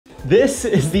This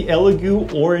is the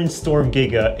Elegoo Orange Storm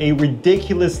Giga, a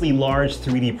ridiculously large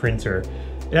 3D printer.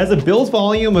 It has a build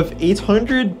volume of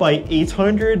 800 by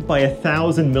 800 by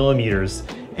 1000 millimeters.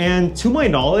 And to my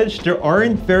knowledge, there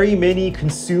aren't very many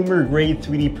consumer-grade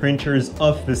 3D printers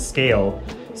of this scale.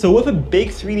 So with a big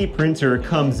 3D printer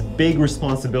comes big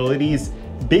responsibilities,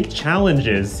 big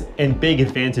challenges, and big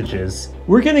advantages.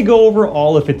 We're gonna go over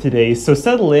all of it today, so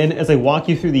settle in as I walk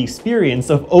you through the experience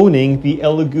of owning the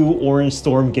Elegoo Orange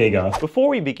Storm Giga. Before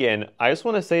we begin, I just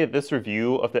want to say that this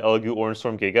review of the Elegoo Orange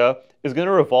Storm Giga is going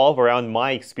to revolve around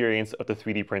my experience of the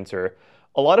 3D printer.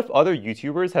 A lot of other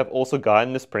YouTubers have also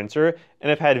gotten this printer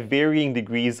and have had varying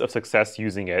degrees of success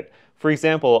using it. For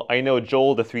example, I know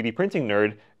Joel, the 3D printing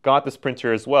nerd, got this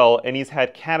printer as well, and he's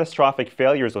had catastrophic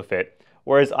failures with it,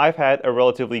 whereas I've had a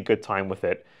relatively good time with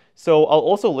it. So I'll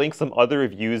also link some other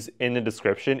reviews in the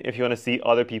description if you want to see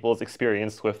other people's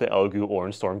experience with the Elegoo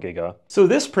Orange Storm Giga. So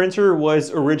this printer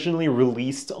was originally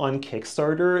released on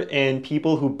Kickstarter, and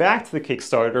people who backed the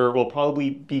Kickstarter will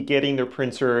probably be getting their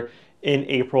printer in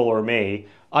April or May.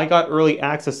 I got early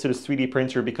access to this 3D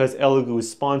printer because Elegoo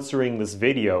is sponsoring this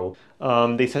video.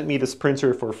 They sent me this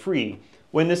printer for free.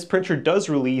 When this printer does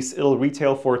release, it'll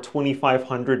retail for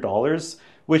 $2,500,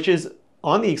 which is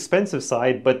on the expensive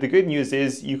side, but the good news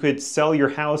is you could sell your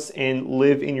house and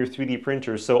live in your 3D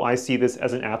printer, so I see this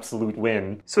as an absolute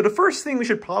win. So the first thing we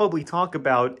should probably talk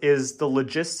about is the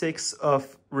logistics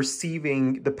of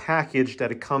receiving the package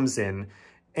that it comes in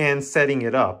and setting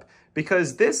it up.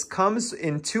 Because this comes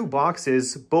in 2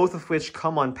 boxes, both of which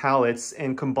come on pallets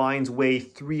and combined weigh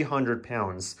 300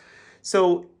 pounds.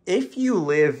 So if you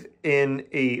live in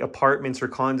an apartment or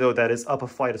condo that is up a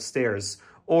flight of stairs,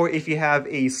 or if you have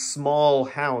a small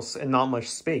house and not much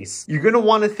space, you're going to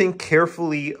want to think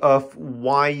carefully of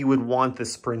why you would want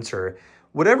this printer.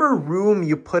 Whatever room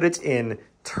you put it in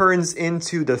turns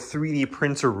into the 3D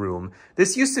printer room.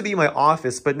 This used to be my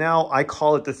office, but now I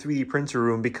call it the 3D printer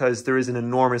room because there is an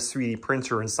enormous 3D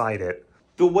printer inside it.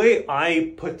 The way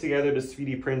I put together this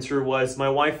 3D printer was my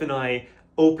wife and I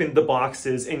opened the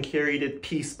boxes and carried it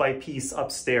piece by piece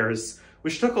upstairs,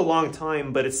 which took a long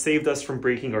time, but it saved us from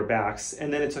breaking our backs.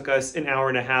 And then it took us an hour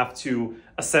and a half to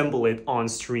assemble it on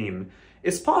stream.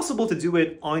 It's possible to do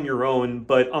it on your own,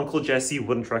 but Uncle Jesse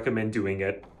wouldn't recommend doing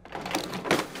it.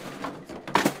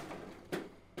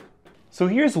 So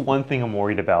here's one thing I'm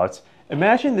worried about.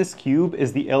 Imagine this cube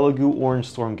is the Elegoo Orange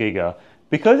Storm Giga.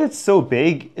 Because it's so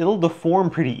big, it'll deform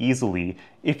pretty easily.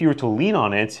 If you were to lean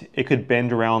on it, it could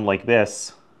bend around like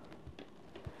this.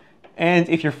 And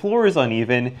if your floor is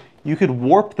uneven, you could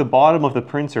warp the bottom of the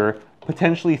printer,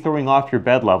 potentially throwing off your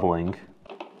bed leveling.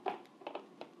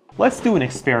 Let's do an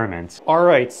experiment.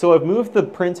 Alright, so I've moved the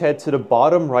print head to the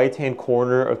bottom right-hand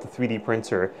corner of the 3D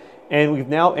printer, and we've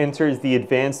now entered the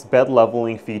advanced bed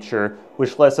leveling feature,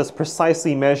 which lets us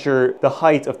precisely measure the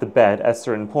height of the bed at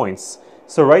certain points.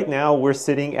 So right now we're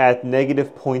sitting at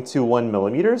negative 0.21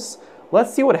 millimeters.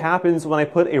 Let's see what happens when I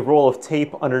put a roll of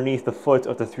tape underneath the foot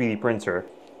of the 3D printer.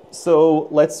 So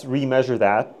let's remeasure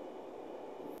that.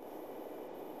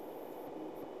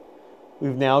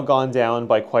 We've now gone down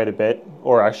by quite a bit,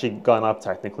 or actually gone up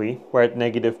technically. We're at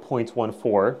negative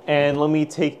 0.14. And let me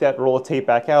take that roll of tape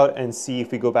back out and see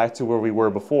if we go back to where we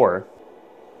were before.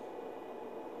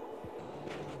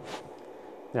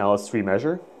 Now let's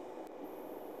remeasure.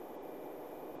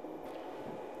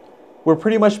 We're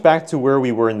pretty much back to where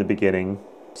we were in the beginning.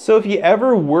 So if you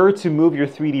ever were to move your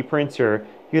 3D printer,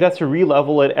 you'd have to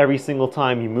re-level it every single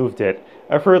time you moved it.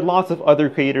 I've heard lots of other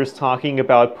creators talking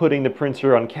about putting the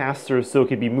printer on casters so it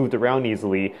could be moved around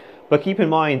easily. But keep in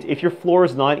mind, if your floor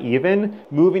is not even,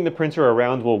 moving the printer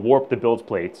around will warp the build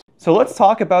plate. So let's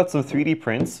talk about some 3D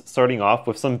prints, starting off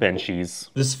with some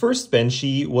Benchies. This first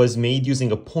Benchie was made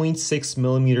using a 0.6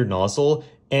 millimeter nozzle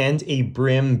and a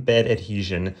brim bed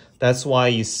adhesion. That's why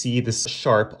you see this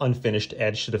sharp, unfinished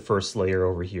edge to the first layer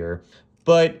over here.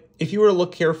 But if you were to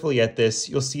look carefully at this,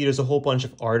 you'll see there's a whole bunch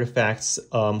of artifacts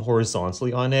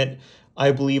horizontally on it.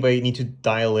 I believe I need to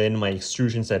dial in my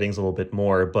extrusion settings a little bit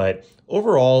more, but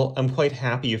overall, I'm quite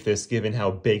happy with this given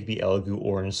how big the Elegoo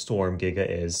Orange Storm Giga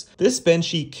is. This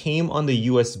Benchie came on the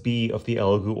USB of the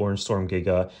Elegoo Orange Storm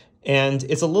Giga, and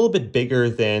it's a little bit bigger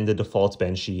than the default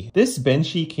Benchie. This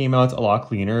Benchie came out a lot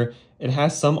cleaner. It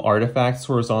has some artifacts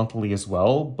horizontally as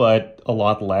well, but a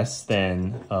lot less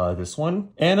than this one.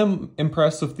 And I'm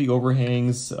impressed with the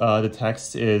overhangs. The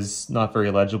text is not very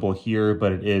legible here,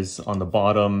 but it is on the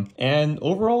bottom. And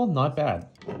overall, not bad.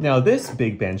 Now this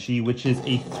big Benchie, which is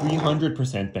a 300%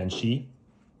 Benchie,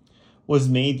 was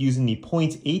made using the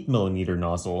 0.8 millimeter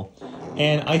nozzle.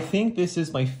 And I think this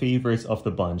is my favorite of the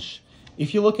bunch.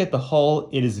 If you look at the hull,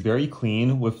 it is very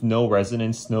clean with no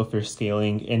resonance, no fish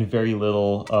scaling, and very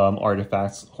little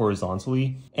artifacts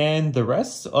horizontally. And the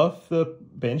rest of the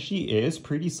Benchy is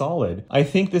pretty solid. I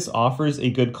think this offers a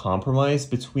good compromise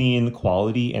between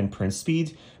quality and print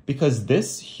speed because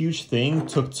this huge thing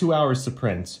took 2 hours to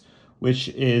print, which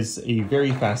is a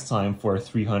very fast time for a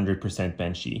 300%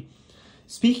 Benchy.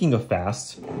 Speaking of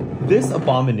fast, this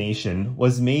abomination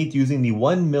was made using the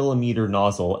 1mm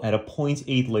nozzle at a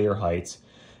 0.8 layer height.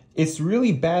 It's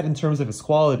really bad in terms of its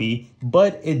quality,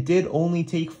 but it did only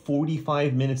take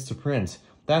 45 minutes to print.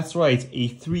 That's right, a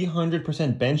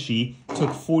 300% Benchy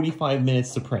took 45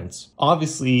 minutes to print.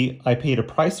 Obviously, I paid a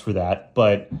price for that,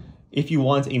 but if you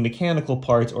want a mechanical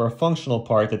part or a functional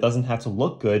part that doesn't have to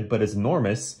look good but is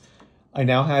enormous, I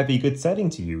now have a good setting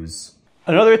to use.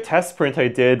 Another test print I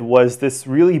did was this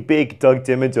really big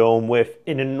Dimmadome with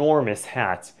an enormous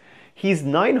hat. He's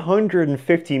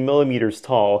 950 millimeters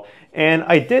tall, and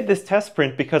I did this test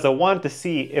print because I wanted to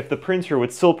see if the printer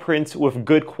would still print with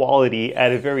good quality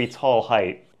at a very tall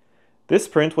height. This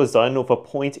print was done with a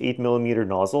 0.8mm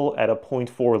nozzle at a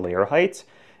 0.4 layer height,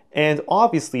 and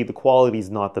obviously the quality is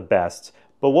not the best,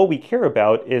 but what we care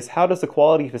about is how does the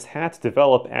quality of his hat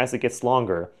develop as it gets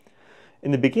longer.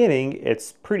 In the beginning,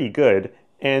 it's pretty good,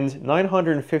 and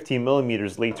 950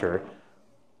 millimeters later,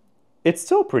 it's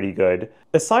still pretty good.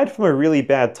 Aside from a really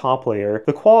bad top layer,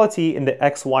 the quality in the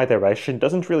XY direction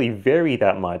doesn't really vary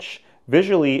that much.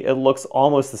 Visually, it looks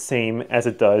almost the same as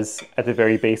it does at the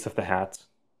very base of the hat.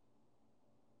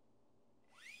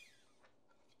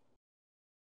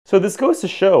 So this goes to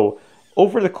show,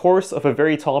 over the course of a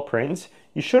very tall print,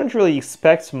 you shouldn't really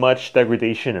expect much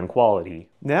degradation in quality.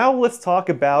 Now let's talk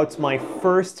about my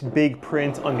first big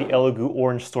print on the Elegoo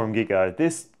Orange Storm Giga,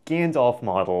 this Gandalf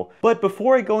model. But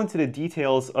before I go into the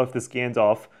details of this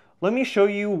Gandalf, let me show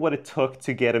you what it took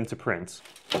to get him to print.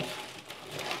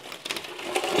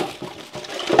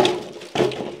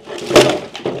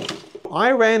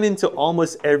 I ran into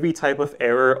almost every type of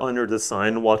error under the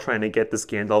sun while trying to get this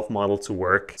Gandalf model to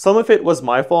work. Some of it was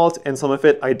my fault, and some of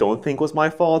it I don't think was my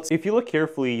fault. If you look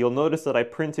carefully, you'll notice that I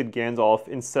printed Gandalf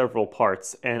in several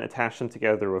parts and attached them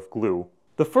together with glue.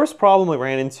 The first problem I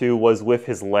ran into was with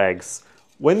his legs.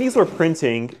 When these were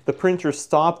printing, the printer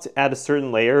stopped at a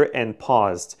certain layer and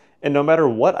paused, and no matter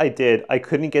what I did, I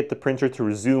couldn't get the printer to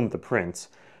resume the print.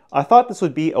 I thought this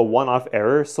would be a one-off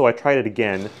error, so I tried it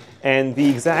again, and the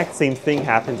exact same thing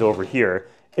happened over here.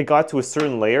 It got to a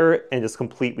certain layer and just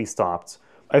completely stopped.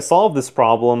 I solved this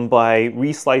problem by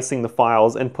reslicing the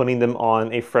files and putting them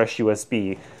on a fresh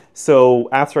USB. So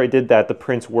after I did that, the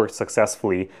print worked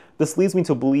successfully. This leads me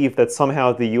to believe that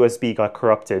somehow the USB got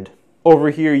corrupted.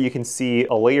 Over here you can see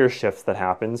a layer shift that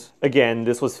happens. Again,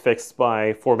 this was fixed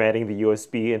by formatting the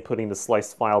USB and putting the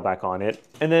sliced file back on it.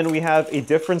 And then we have a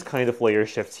different kind of layer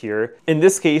shift here. In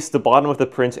this case, the bottom of the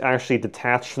print actually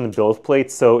detached from the build plate,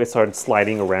 so it started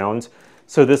sliding around.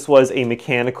 So this was a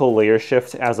mechanical layer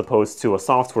shift as opposed to a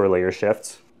software layer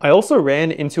shift. I also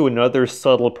ran into another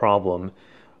subtle problem.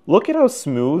 Look at how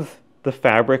smooth the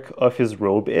fabric of his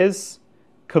robe is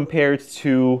compared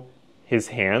to his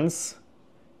hands.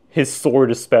 His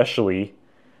sword especially,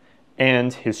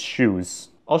 and his shoes.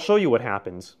 I'll show you what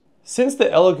happens. Since the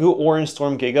Elegoo Orange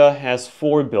Storm Giga has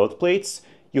 4 build plates,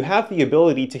 you have the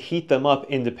ability to heat them up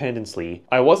independently.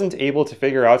 I wasn't able to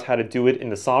figure out how to do it in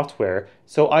the software,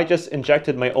 so I just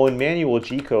injected my own manual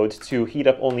G-code to heat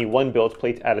up only 1 build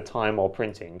plate at a time while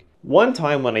printing. One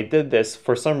time when I did this,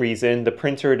 for some reason, the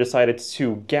printer decided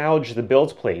to gouge the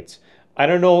build plate. I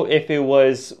don't know if it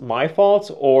was my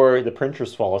fault or the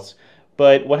printer's fault,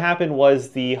 but what happened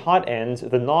was the hot end,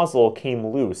 the nozzle, came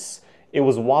loose. It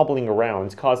was wobbling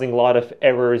around, causing a lot of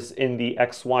errors in the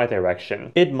XY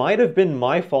direction. It might have been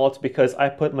my fault because I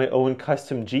put my own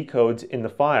custom G-code in the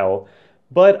file,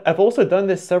 but I've also done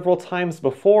this several times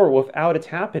before without it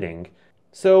happening.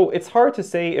 So it's hard to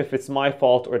say if it's my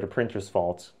fault or the printer's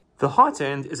fault. The hot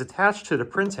end is attached to the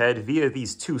print head via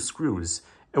these 2 screws,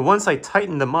 and once I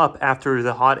tightened them up after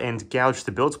the hot end gouged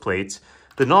the build plate,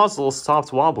 the nozzle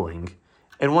stopped wobbling.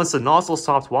 And once the nozzle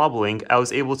stopped wobbling, I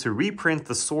was able to reprint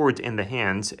the sword and the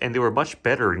hand, and they were much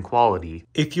better in quality.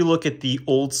 If you look at the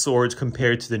old sword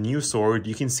compared to the new sword,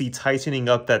 you can see tightening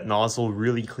up that nozzle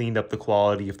really cleaned up the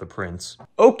quality of the print.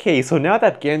 Okay, so now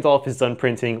that Gandalf is done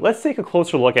printing, let's take a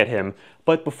closer look at him.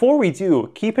 But before we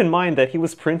do, keep in mind that he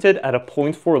was printed at a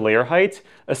 0.4 layer height,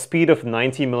 a speed of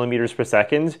 90 millimeters per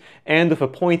second, and with a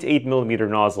 0.8 millimeter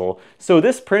nozzle. So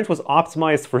this print was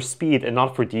optimized for speed and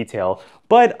not for detail,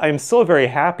 but I'm still very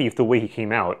happy with the way he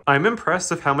came out. I'm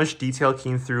impressed with how much detail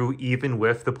came through even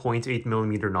with the 0.8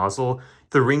 millimeter nozzle.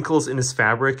 The wrinkles in his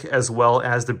fabric as well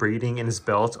as the braiding in his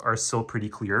belt are still pretty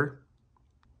clear.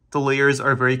 The layers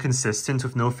are very consistent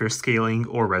with no fish scaling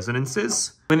or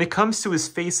resonances. When it comes to his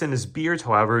face and his beard,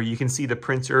 however, you can see the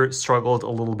printer struggled a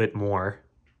little bit more.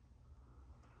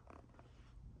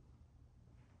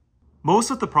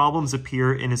 Most of the problems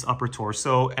appear in his upper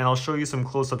torso, and I'll show you some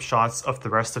close-up shots of the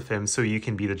rest of him so you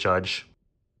can be the judge.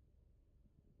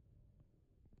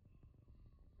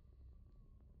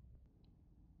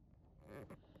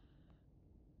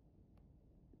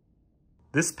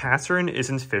 This pattern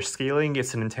isn't fish scaling,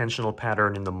 it's an intentional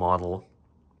pattern in the model.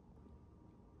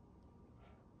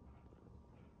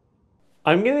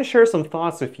 I'm going to share some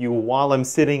thoughts with you while I'm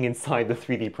sitting inside the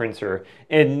 3D printer.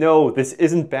 And no, this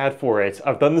isn't bad for it.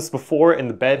 I've done this before and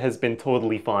the bed has been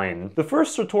totally fine. The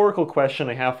first rhetorical question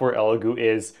I have for Elegoo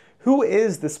is, who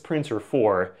is this printer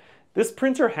for? This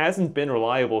printer hasn't been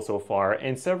reliable so far,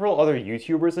 and several other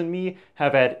YouTubers and me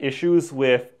have had issues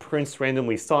with prints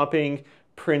randomly stopping,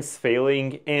 prints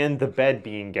failing, and the bed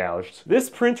being gouged. This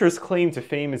printer's claim to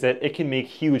fame is that it can make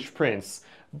huge prints,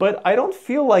 but I don't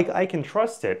feel like I can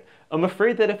trust it. I'm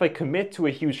afraid that if I commit to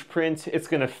a huge print, it's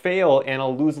gonna fail and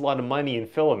I'll lose a lot of money in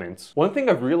filament. One thing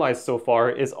I've realized so far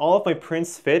is all of my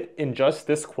prints fit in just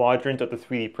this quadrant of the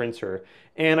 3D printer,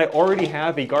 and I already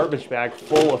have a garbage bag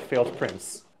full of failed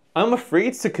prints. I'm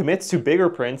afraid to commit to bigger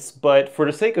prints, but for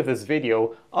the sake of this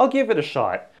video, I'll give it a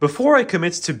shot. Before I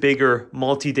commit to bigger,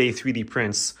 multi-day 3D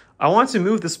prints, I want to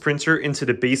move this printer into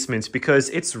the basement because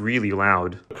it's really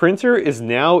loud. The printer is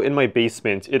now in my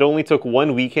basement. It only took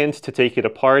one weekend to take it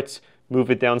apart, move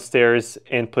it downstairs,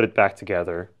 and put it back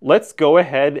together. Let's go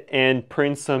ahead and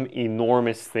print some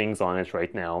enormous things on it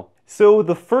right now. So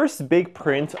the first big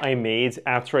print I made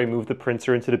after I moved the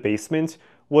printer into the basement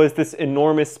was this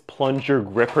enormous plunger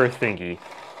gripper thingy.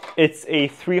 It's a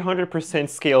 300%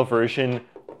 scale version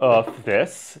of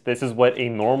this. This is what a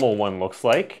normal one looks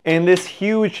like. And this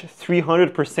huge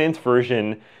 300%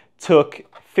 version took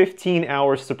 15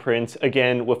 hours to print,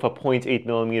 again with a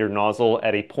 0.8mm nozzle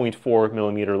at a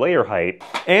 0.4mm layer height.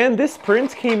 And this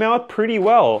print came out pretty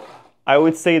well. I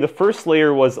would say the first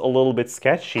layer was a little bit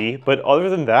sketchy, but other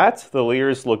than that, the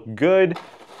layers look good.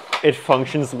 It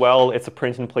functions well. It's a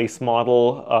print-in-place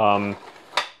model.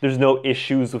 There's no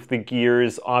issues with the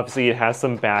gears. Obviously, it has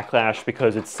some backlash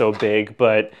because it's so big,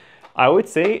 but I would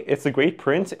say it's a great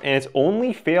print, and it's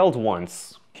only failed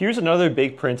once. Here's another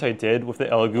big print I did with the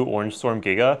Elegoo Orange Storm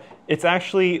Giga. It's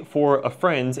actually for a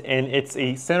friend, and it's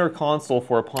a center console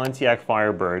for a Pontiac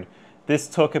Firebird. This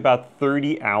took about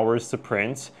 30 hours to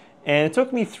print, and it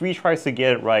took me 3 tries to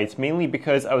get it right, mainly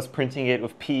because I was printing it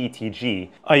with PETG.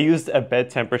 I used a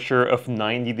bed temperature of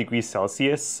 90 degrees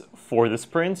Celsius for this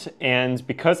print, and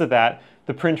because of that,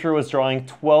 the printer was drawing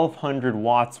 1200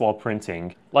 watts while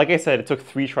printing. Like I said, it took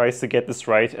 3 tries to get this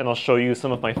right, and I'll show you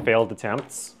some of my failed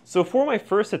attempts. So for my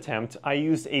first attempt, I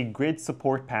used a grid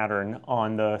support pattern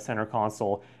on the center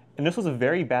console, and this was a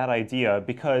very bad idea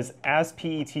because as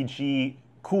PETG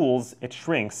cools, it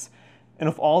shrinks. And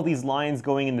with all these lines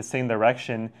going in the same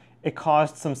direction, it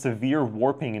caused some severe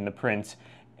warping in the print,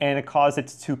 and it caused it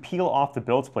to peel off the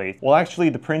build plate. Well, actually,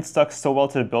 the print stuck so well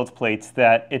to the build plate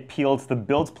that it peeled the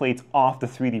build plate off the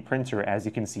 3D printer, as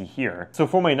you can see here. So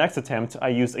for my next attempt, I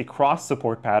used a cross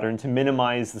support pattern to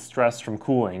minimize the stress from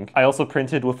cooling. I also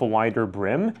printed with a wider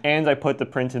brim, and I put the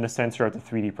print in the center of the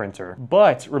 3D printer.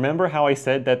 But remember how I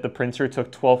said that the printer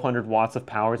took 1200 watts of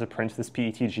power to print this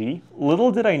PETG?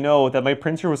 Little did I know that my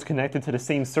printer was connected to the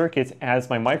same circuit as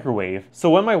my microwave.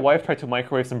 So when my wife tried to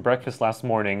microwave some breakfast last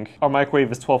morning, our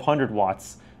microwave is 1200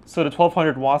 watts. So the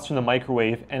 1200 watts from the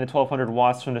microwave and the 1200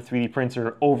 watts from the 3D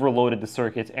printer overloaded the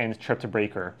circuit and tripped a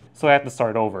breaker. So I had to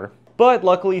start over. But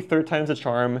luckily, third time's a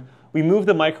charm. We moved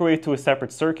the microwave to a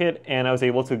separate circuit and I was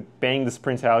able to bang this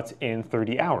print out in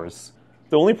 30 hours.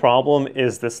 The only problem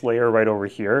is this layer right over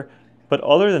here, but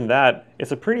other than that,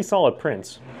 it's a pretty solid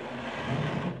print.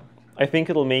 I think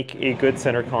it'll make a good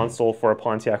center console for a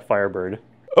Pontiac Firebird.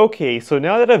 Okay, so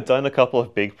now that I've done a couple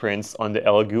of big prints on the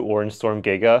Elegoo Orange Storm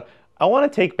Giga, I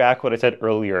want to take back what I said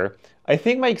earlier. I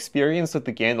think my experience with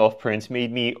the Gandalf print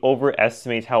made me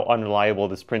overestimate how unreliable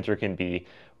this printer can be.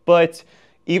 But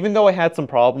even though I had some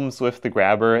problems with the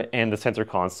grabber and the center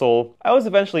console, I was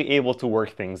eventually able to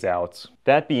work things out.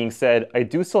 That being said, I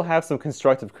do still have some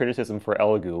constructive criticism for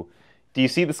Elegoo. Do you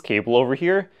see this cable over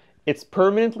here? It's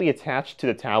permanently attached to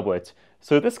the tablet,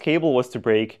 so if this cable was to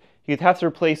break, you'd have to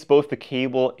replace both the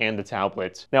cable and the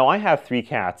tablet. Now I have 3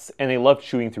 cats, and they love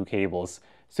chewing through cables.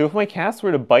 So if my cats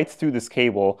were to bite through this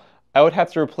cable, I would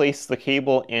have to replace the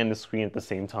cable and the screen at the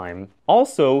same time.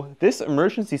 Also, this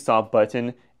emergency stop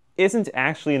button isn't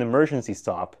actually an emergency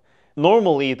stop.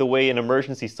 Normally, the way an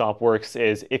emergency stop works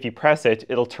is if you press it,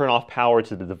 it'll turn off power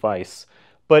to the device.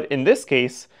 But in this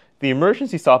case, the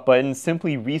emergency stop button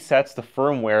simply resets the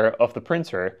firmware of the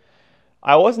printer.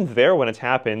 I wasn't there when it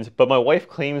happened, but my wife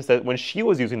claims that when she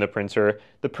was using the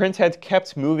print head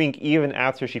kept moving even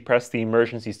after she pressed the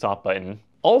emergency stop button.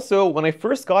 Also, when I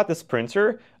first got this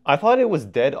printer, I thought it was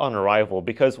dead on arrival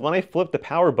because when I flipped the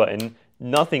power button,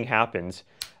 nothing happened.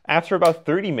 After about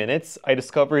 30 minutes, I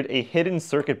discovered a hidden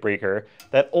circuit breaker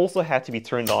that also had to be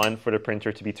turned on for the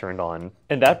printer to be turned on.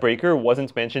 And that breaker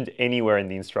wasn't mentioned anywhere in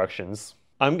the instructions.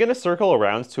 I'm gonna circle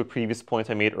around to a previous point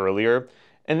I made earlier,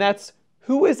 and that's,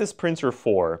 who is this printer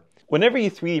for? Whenever you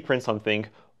 3D print something,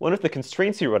 one of the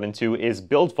constraints you run into is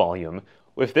build volume.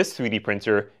 With this 3D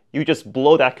printer, you just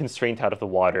blow that constraint out of the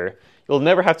water. You'll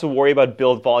never have to worry about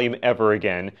build volume ever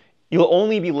again. You'll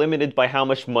only be limited by how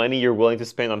much money you're willing to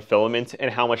spend on filament and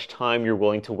how much time you're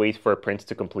willing to wait for a print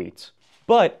to complete.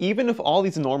 But even with all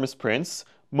these enormous prints,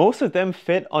 most of them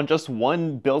fit on just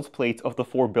one build plate of the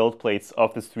 4 build plates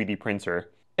of this 3D printer.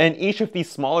 And each of these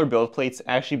smaller build plates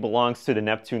actually belongs to the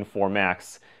Neptune 4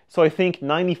 Max. So I think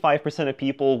 95% of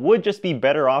people would just be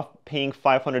better off paying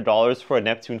 $500 for a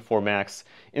Neptune 4 Max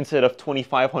instead of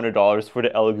 $2,500 for the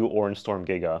Elegoo Orange Storm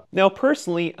Giga. Now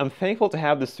personally, I'm thankful to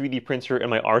have this 3D printer in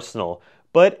my arsenal,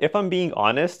 but if I'm being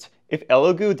honest, if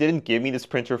Elegoo didn't give me this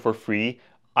printer for free,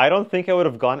 I don't think I would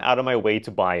have gone out of my way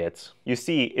to buy it. You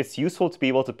see, it's useful to be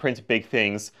able to print big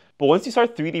things, but once you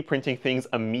start 3D printing things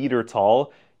a meter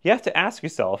tall, you have to ask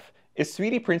yourself, is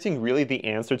 3D printing really the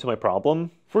answer to my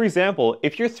problem? For example,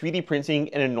 if you're 3D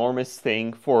printing an enormous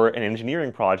thing for an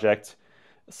engineering project,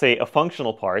 say a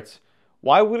functional part,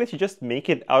 why wouldn't you just make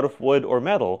it out of wood or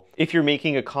metal? If you're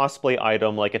making a cosplay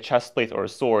item like a chestplate or a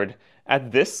sword,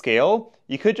 at this scale,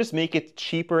 you could just make it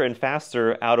cheaper and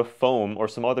faster out of foam or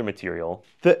some other material.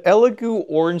 The Elegoo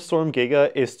Orange Storm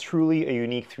Giga is truly a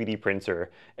unique 3D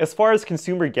printer. As far as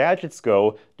consumer gadgets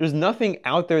go, there's nothing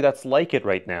out there that's like it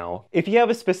right now. If you have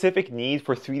a specific need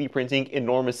for 3D printing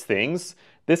enormous things,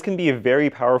 this can be a very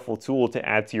powerful tool to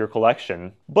add to your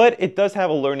collection. But it does have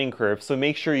a learning curve, so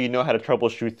make sure you know how to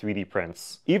troubleshoot 3D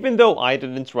prints. Even though I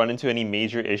didn't run into any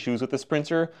major issues with this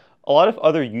printer, a lot of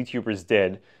other YouTubers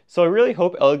did, so I really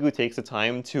hope Elegoo takes the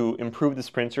time to improve this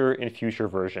printer in future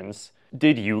versions.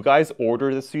 Did you guys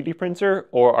order this 3D printer,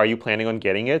 or are you planning on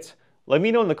getting it? Let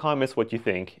me know in the comments what you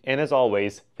think, and as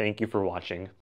always, thank you for watching.